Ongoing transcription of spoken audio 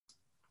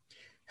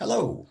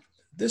Hello,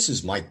 this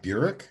is Mike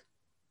Burek,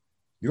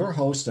 your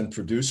host and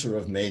producer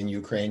of Made in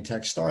Ukraine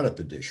Tech Startup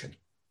Edition,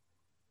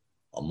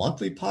 a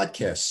monthly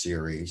podcast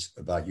series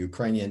about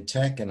Ukrainian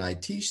tech and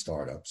IT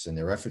startups and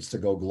their efforts to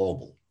go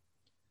global.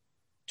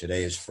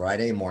 Today is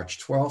Friday, March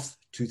 12th,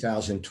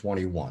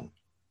 2021.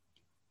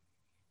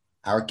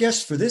 Our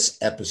guest for this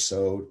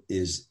episode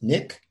is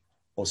Nick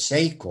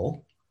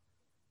Osejko,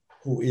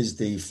 who is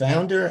the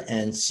founder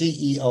and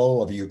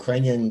CEO of a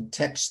Ukrainian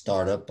tech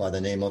startup by the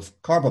name of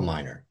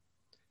Carbominer.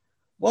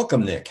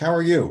 Welcome, Nick. How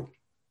are you?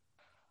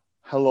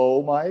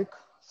 Hello, Mike.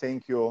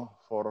 Thank you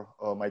for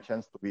my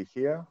chance to be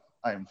here.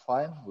 I am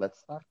fine. Let's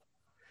start.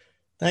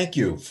 Thank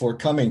you for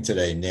coming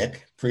today,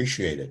 Nick.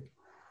 Appreciate it.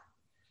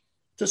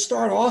 To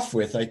start off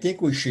with, I think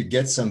we should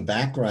get some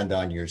background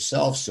on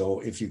yourself.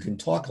 So if you can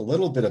talk a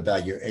little bit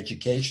about your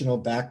educational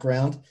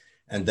background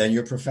and then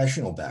your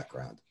professional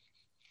background.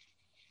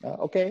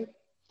 Okay.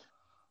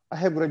 I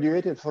have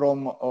graduated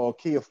from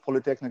Kiev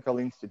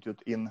Polytechnical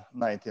Institute in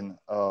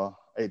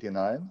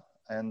 1989,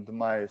 and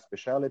my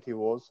specialty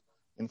was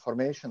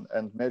information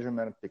and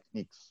measurement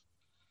techniques.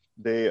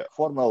 The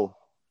formal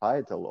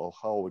title, or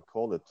how we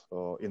call it,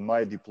 in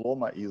my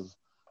diploma is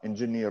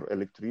engineer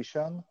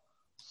electrician.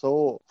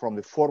 So from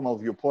the formal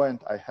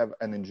viewpoint, I have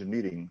an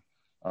engineering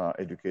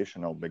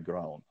educational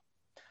background.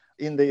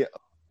 In the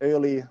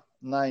early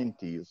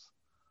 90s,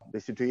 the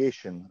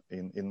situation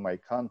in my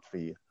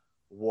country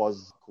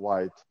was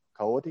quite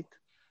chaotic,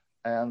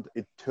 and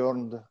it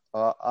turned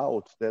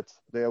out that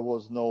there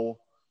was no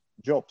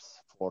jobs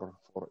for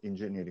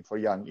engineering, for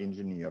young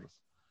engineers.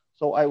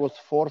 So I was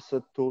forced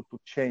to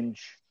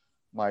change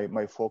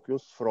my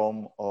focus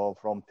from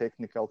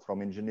technical,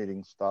 from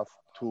engineering stuff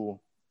to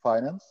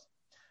finance.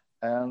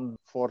 And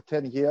for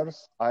 10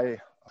 years, I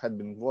had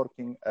been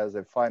working as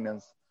a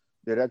finance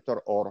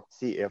director, or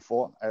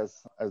CFO,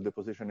 as the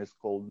position is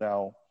called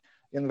now,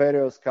 in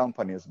various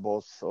companies,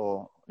 both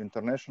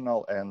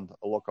international and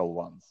local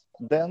ones.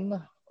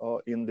 Then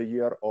in the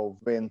year of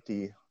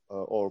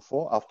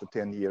 2004, after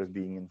 10 years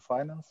being in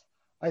finance,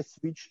 I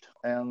switched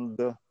and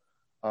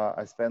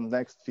I spent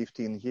next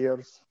 15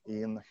 years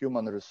in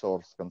human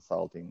resource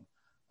consulting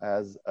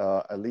as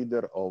a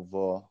leader of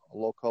a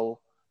local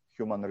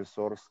human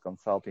resource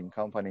consulting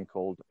company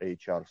called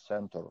HR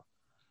Center.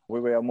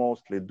 We were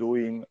mostly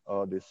doing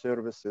the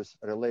services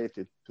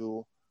related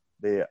to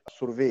the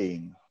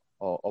surveying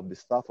of the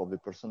staff, of the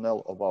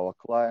personnel of our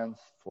clients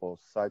for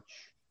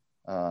such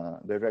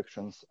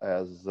directions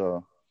as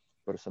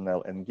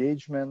personnel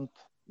engagement,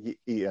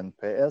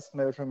 ENPS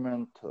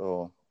measurement,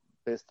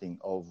 testing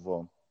of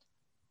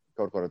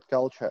corporate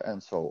culture,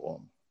 and so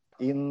on.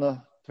 In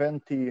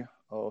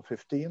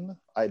 2015,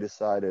 I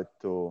decided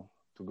to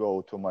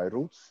go to my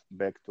roots,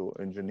 back to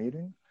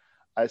engineering.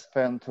 I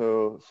spent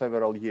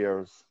several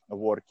years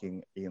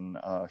working in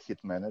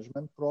hit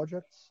management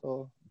projects,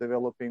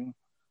 developing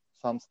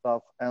some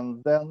stuff,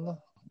 and then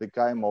the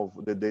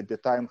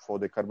time for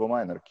the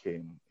Carbominer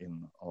came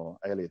in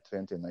early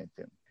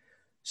 2019.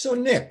 So,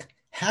 Nick,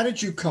 how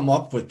did you come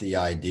up with the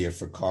idea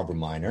for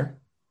Carbominer,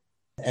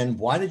 and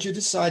why did you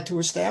decide to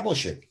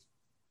establish it?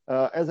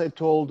 As I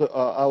told,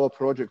 our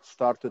project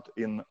started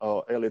in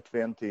early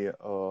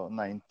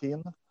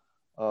 2019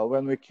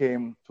 when we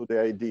came to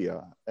the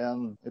idea,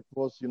 and it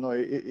was,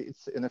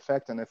 it's in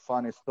effect a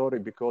funny story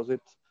because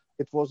it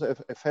was a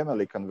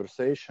family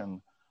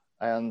conversation.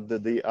 And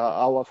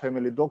our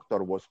family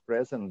doctor was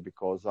present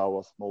because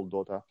our small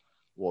daughter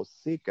was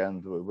sick,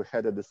 and we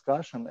had a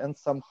discussion. And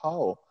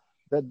somehow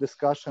that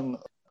discussion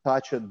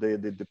touched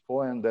the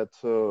point that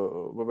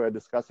we were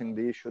discussing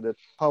the issue that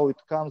how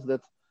it comes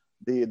that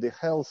the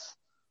health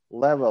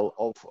level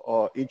of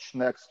each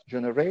next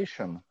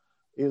generation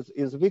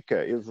is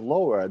weaker, is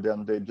lower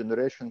than the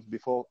generations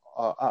before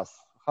us.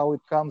 How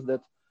it comes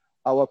that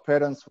our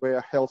parents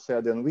were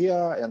healthier than we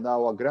are, and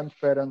our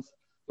grandparents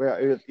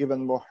were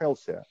even more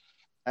healthier.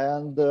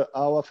 And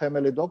our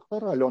family doctor,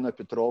 Alena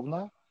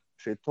Petrovna,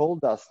 she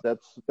told us that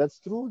that's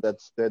true, that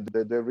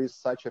there is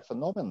such a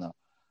phenomena.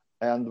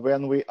 And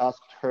when we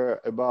asked her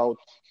about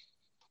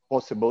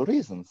possible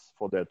reasons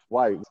for that,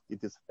 why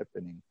it is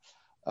happening,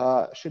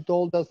 she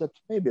told us that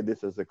maybe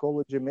this is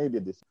ecology, maybe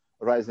this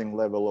rising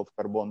level of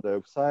carbon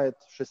dioxide.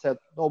 She said,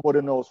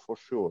 nobody knows for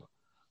sure.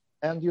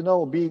 And,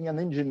 being an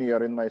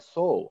engineer in my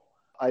soul,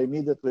 I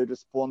immediately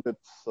responded,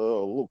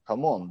 look,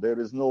 come on, there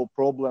is no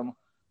problem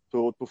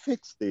to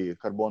fix the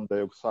carbon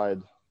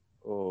dioxide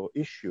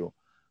issue.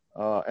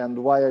 And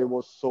why I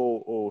was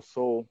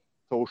so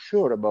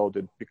sure about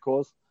it,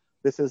 because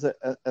this is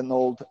an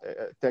old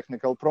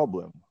technical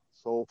problem.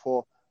 So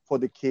for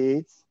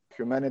decades,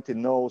 humanity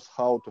knows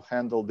how to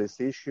handle this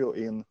issue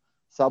in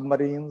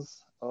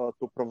submarines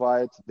to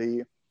provide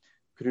the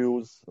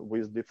crews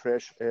with the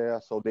fresh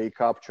air, so they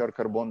capture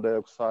carbon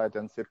dioxide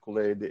and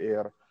circulate the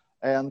air,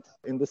 and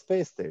in the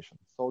space station.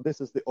 So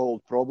this is the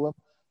old problem,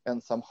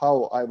 and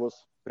somehow I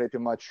was pretty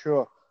much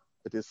sure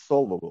it is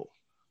solvable.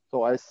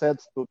 So I said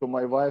to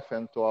my wife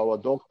and to our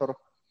doctor,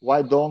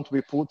 why don't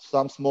we put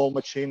some small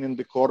machine in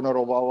the corner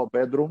of our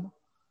bedroom,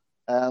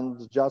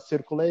 and just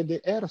circulate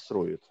the air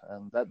through it.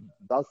 And that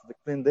does the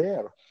clean the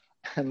air.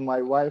 And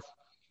my wife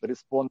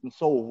responded,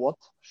 so what?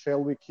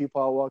 Shall we keep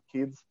our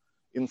kids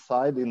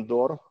inside,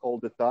 indoor all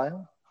the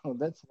time?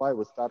 That's why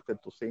we started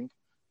to think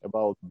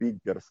about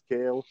bigger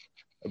scale,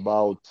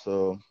 about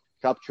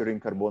capturing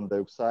carbon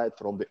dioxide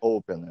from the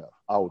open air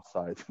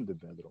outside the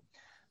bedroom.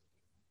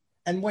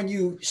 And when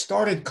you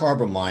started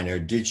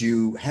CarbonMiner, did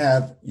you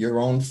have your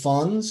own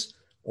funds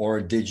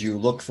or did you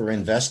look for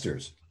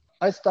investors?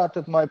 I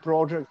started my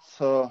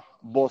projects,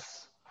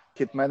 both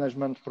kit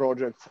management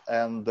projects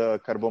and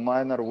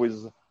CarbonMiner,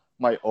 with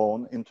my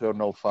own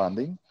internal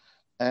funding.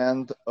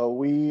 And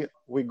we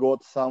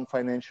got some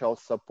financial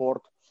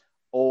support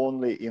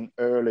only in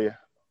early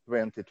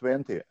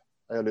 2020,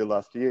 early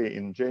last year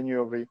in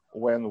January,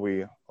 when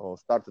we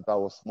started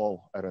our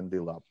small R&D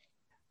lab.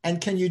 And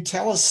can you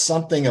tell us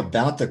something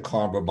about the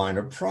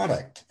CarbonMiner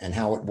product and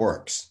how it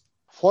works?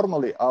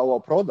 Formally, our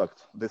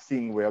product, the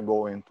thing we are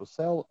going to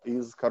sell,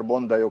 is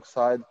carbon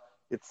dioxide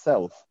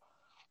itself.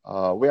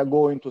 We are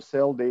going to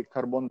sell the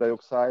carbon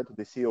dioxide,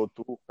 the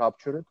CO2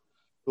 captured,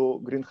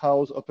 to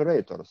greenhouse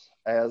operators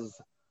as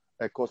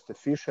a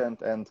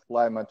cost-efficient and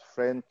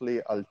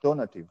climate-friendly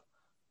alternative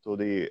to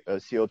the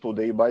CO2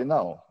 they buy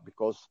now.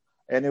 Because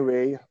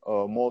anyway,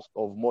 most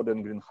of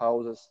modern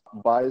greenhouses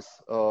buys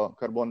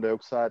carbon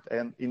dioxide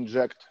and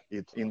inject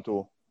it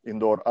into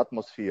indoor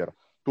atmosphere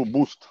to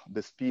boost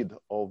the speed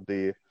of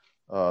the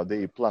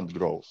plant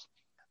growth.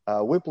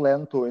 We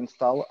plan to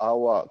install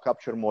our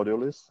capture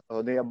modules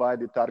nearby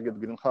the target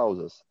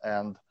greenhouses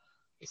and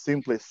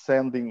simply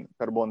sending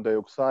carbon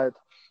dioxide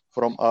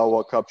from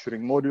our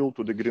capturing module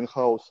to the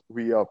greenhouse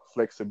via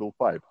flexible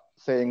pipe.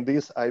 Saying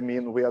this, I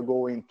mean we are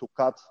going to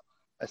cut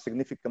a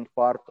significant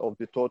part of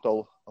the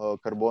total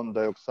carbon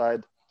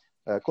dioxide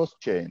cost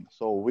chain.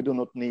 So we do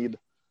not need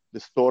the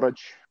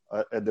storage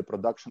at the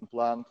production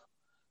plant.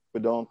 We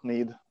don't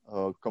need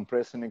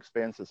compressing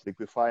expenses,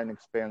 liquefying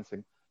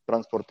expenses,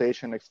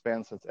 transportation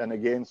expenses, and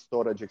again,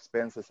 storage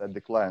expenses at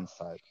the client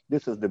side.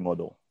 This is the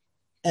model.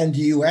 And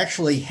do you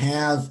actually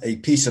have a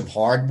piece of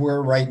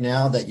hardware right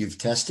now that you've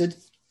tested?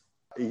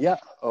 Yeah,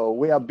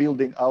 we are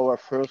building our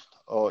first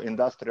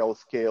industrial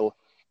scale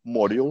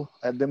module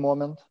at the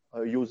moment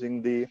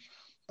using the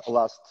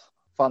last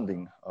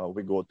funding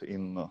we got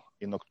in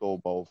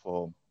October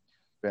of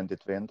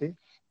 2020.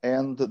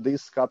 And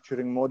this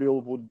capturing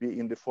module would be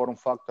in the form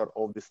factor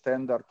of the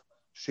standard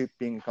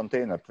shipping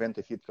container,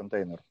 20-feet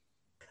container.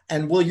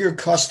 And will your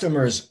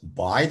customers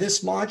buy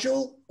this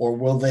module or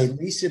will they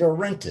lease it or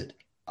rent it?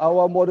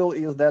 Our model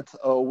is that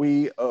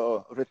we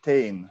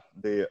retain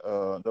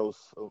those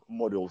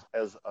modules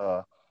as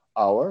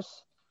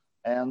ours,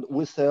 and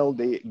we sell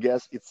the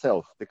gas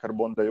itself, the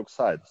carbon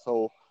dioxide.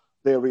 So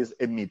there is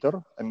a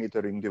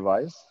metering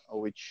device,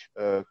 which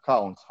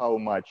counts how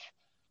much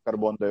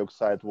carbon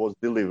dioxide was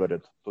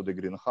delivered to the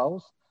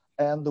greenhouse,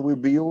 and we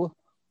bill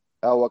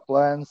our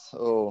clients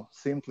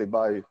simply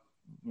by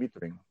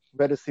metering,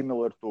 very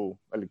similar to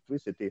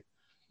electricity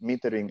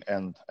metering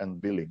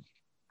and billing.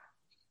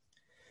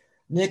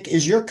 Nick,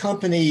 is your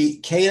company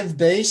Kyiv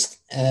based,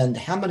 and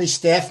how many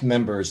staff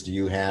members do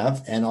you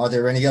have, and are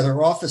there any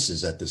other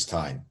offices at this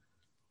time?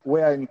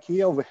 We are in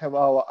Kyiv. We have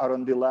our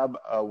R&D lab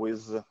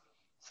with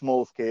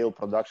small-scale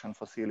production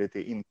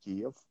facility in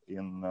Kyiv,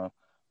 in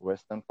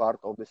western part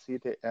of the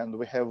city, and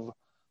we have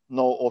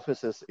no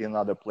offices in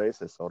other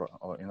places or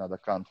in other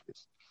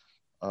countries.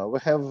 We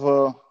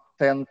have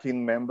 10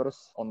 team members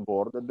on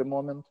board at the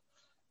moment,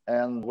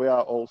 and we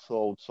are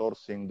also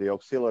outsourcing the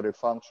auxiliary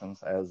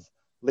functions as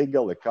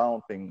legal,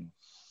 accounting,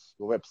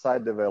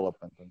 website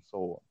development, and so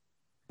on.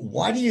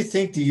 Why do you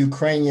think the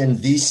Ukrainian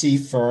VC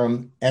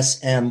firm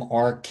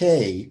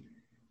SMRK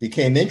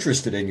became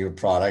interested in your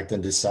product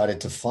and decided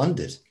to fund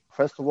it?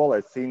 First of all,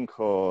 I think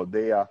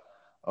they are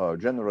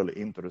generally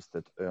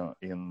interested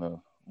in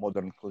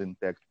modern clean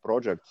tech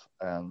projects.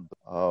 And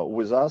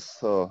with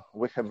us,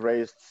 we have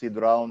raised seed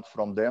round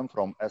from them,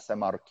 from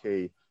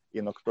SMRK,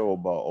 in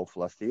October of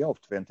last year, of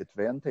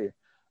 2020.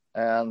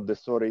 And the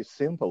story is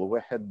simple. We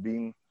had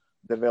been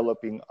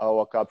developing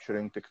our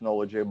capturing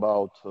technology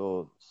about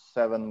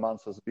 7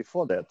 months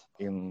before that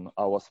in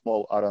our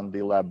small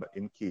R&D lab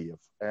in Kyiv.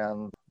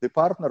 And the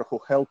partner who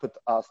helped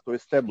us to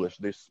establish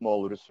this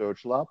small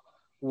research lab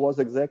was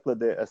exactly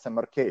the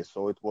SMRK.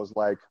 So it was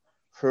like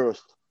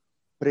first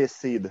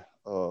pre-seed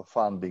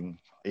funding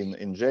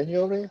in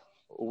January,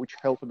 which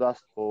helped us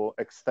to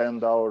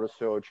extend our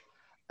research.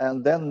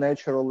 And then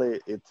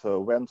naturally it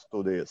went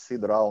to the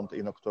seed round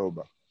in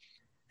October.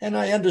 And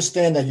I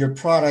understand that your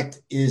product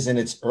is in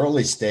its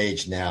early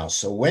stage now.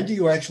 So when do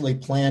you actually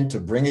plan to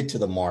bring it to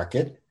the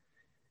market?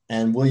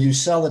 And will you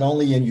sell it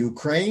only in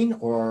Ukraine,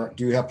 or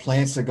do you have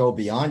plans to go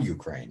beyond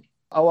Ukraine?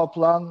 Our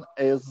plan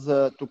is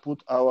to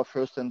put our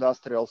first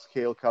industrial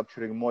scale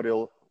capturing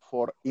module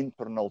for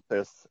internal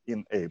tests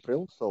in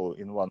April, so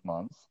in 1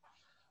 month.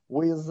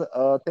 With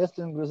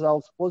testing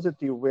results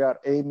positive, we are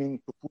aiming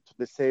to put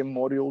the same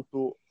module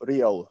to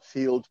real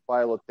field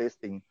pilot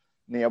testing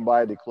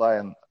nearby the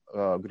client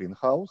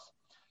greenhouse.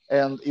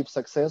 And if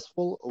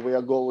successful, we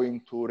are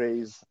going to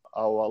raise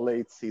our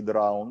late seed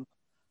round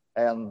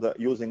and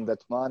using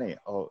that money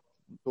to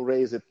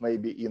raise it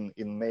maybe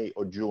in May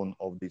or June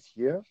of this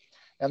year.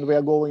 And we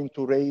are going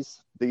to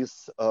raise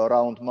this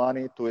round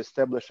money to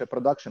establish a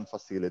production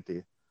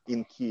facility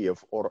in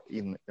Kiev or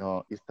in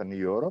Eastern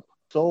Europe.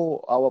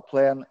 So our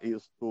plan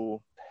is to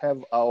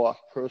have our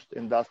first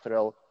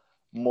industrial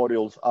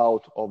modules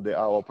out of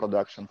our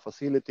production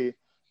facility,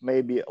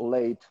 maybe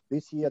late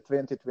this year,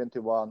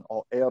 2021,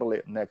 or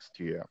early next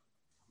year.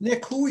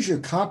 Nick, who is your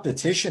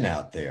competition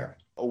out there?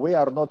 We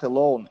are not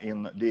alone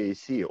in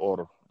DAC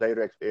or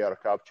direct air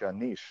capture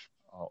niche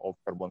of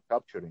carbon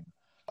capturing.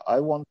 I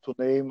want to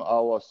name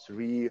our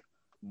three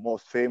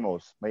most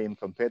famous main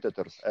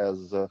competitors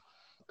as a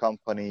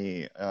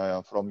company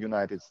from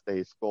United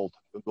States called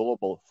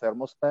Global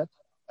Thermostat,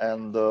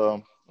 and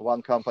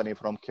one company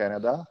from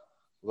Canada,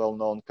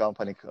 well-known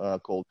company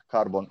called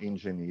Carbon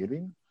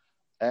Engineering,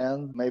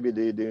 and maybe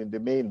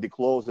the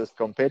closest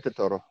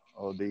competitor,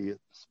 the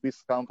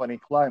Swiss company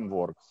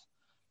Climeworks,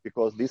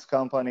 because this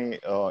company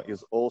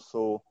is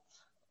also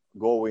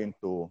going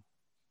to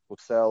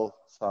sell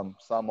some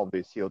of the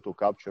CO2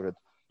 captured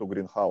to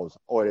greenhouse,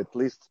 or at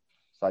least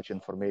such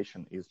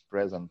information is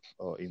present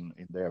in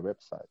their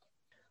website.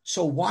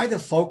 So why the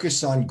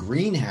focus on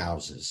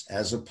greenhouses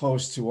as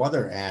opposed to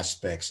other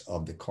aspects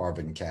of the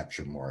carbon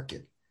capture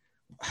market?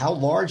 How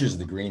large is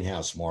the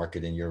greenhouse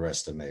market in your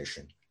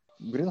estimation?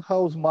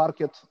 Greenhouse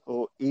market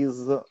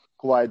is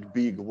quite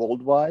big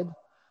worldwide.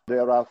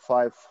 There are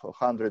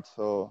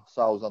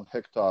 500,000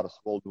 hectares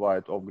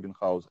worldwide of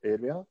greenhouse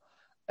area,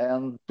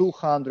 and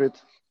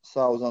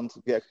 200,000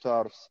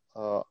 hectares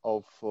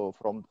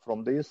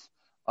from this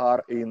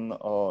are in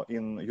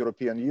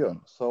European Union.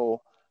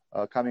 So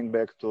coming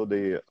back to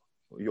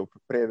your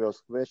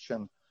previous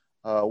question,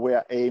 we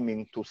are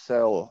aiming to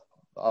sell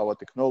our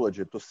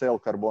technology, to sell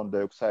carbon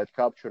dioxide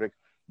capturing,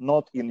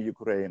 not in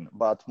Ukraine,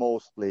 but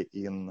mostly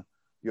in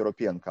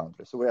European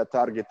countries. So we are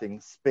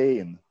targeting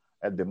Spain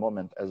at the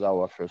moment as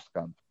our first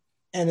country.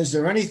 And is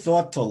there any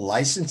thought to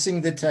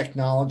licensing the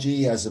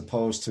technology as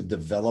opposed to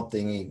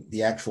developing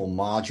the actual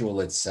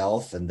module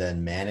itself and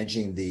then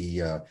managing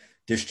the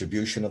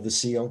distribution of the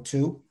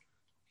CO2?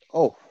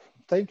 Oh,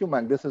 thank you,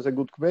 Mike. This is a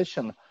good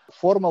question.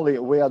 Formally,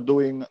 we are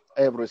doing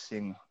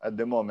everything at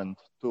the moment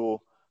to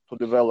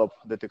develop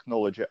the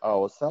technology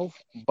ourselves.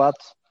 But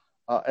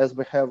as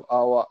we have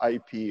our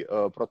IP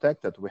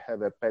protected, we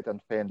have a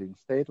patent pending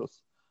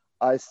status.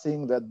 I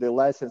think that the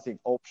licensing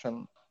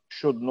option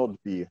should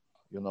not be,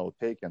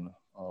 taken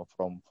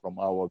from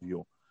our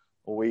view.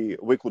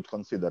 We could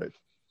consider it.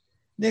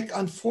 Nick,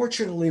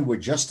 unfortunately, we're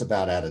just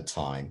about out of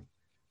time,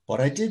 but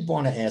I did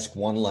want to ask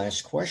one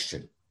last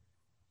question.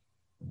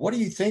 What do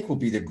you think will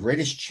be the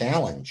greatest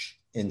challenge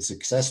in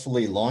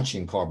successfully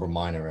launching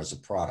CarbonMiner as a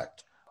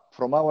product?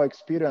 From our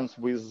experience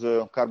with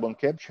carbon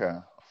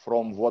capture,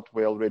 from what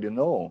we already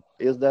know,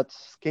 is that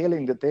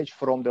scaling the tech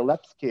from the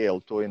lab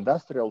scale to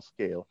industrial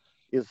scale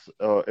is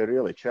a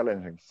really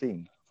challenging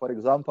thing. For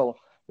example,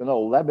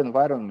 lab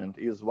environment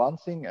is one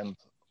thing and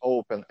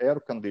open air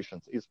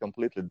conditions is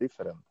completely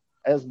different.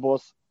 As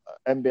both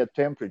ambient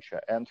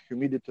temperature and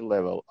humidity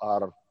level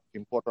are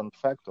important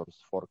factors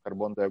for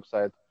carbon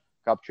dioxide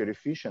capture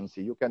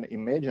efficiency, you can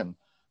imagine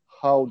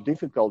how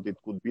difficult it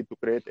could be to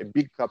create a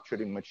big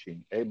capturing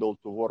machine able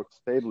to work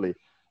stably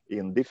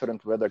in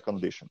different weather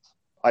conditions.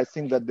 I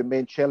think that the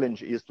main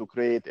challenge is to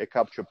create a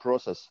capture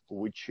process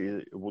which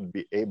would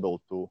be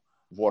able to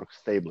work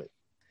stably.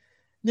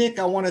 Nick,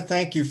 I want to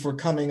thank you for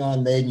coming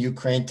on Made in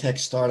Ukraine Tech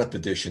Startup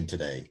Edition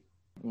today.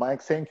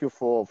 Mike, thank you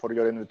for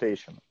your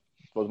invitation.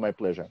 It was my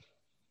pleasure.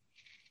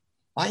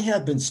 I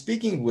have been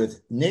speaking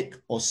with Nick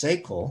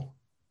Oseko,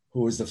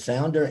 who is the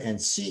founder and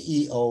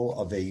CEO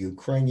of a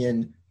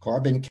Ukrainian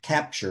carbon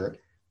capture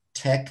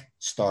tech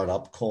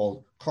startup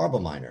called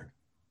CarbonMiner.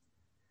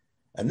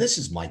 And this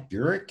is Mike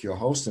Burek, your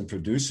host and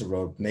producer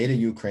of Made in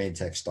Ukraine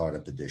Tech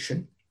Startup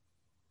Edition,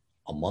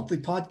 a monthly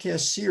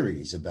podcast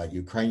series about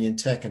Ukrainian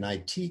tech and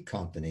IT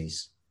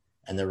companies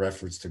and their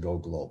efforts to go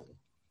global.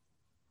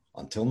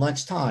 Until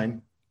next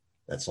time,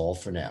 that's all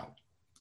for now.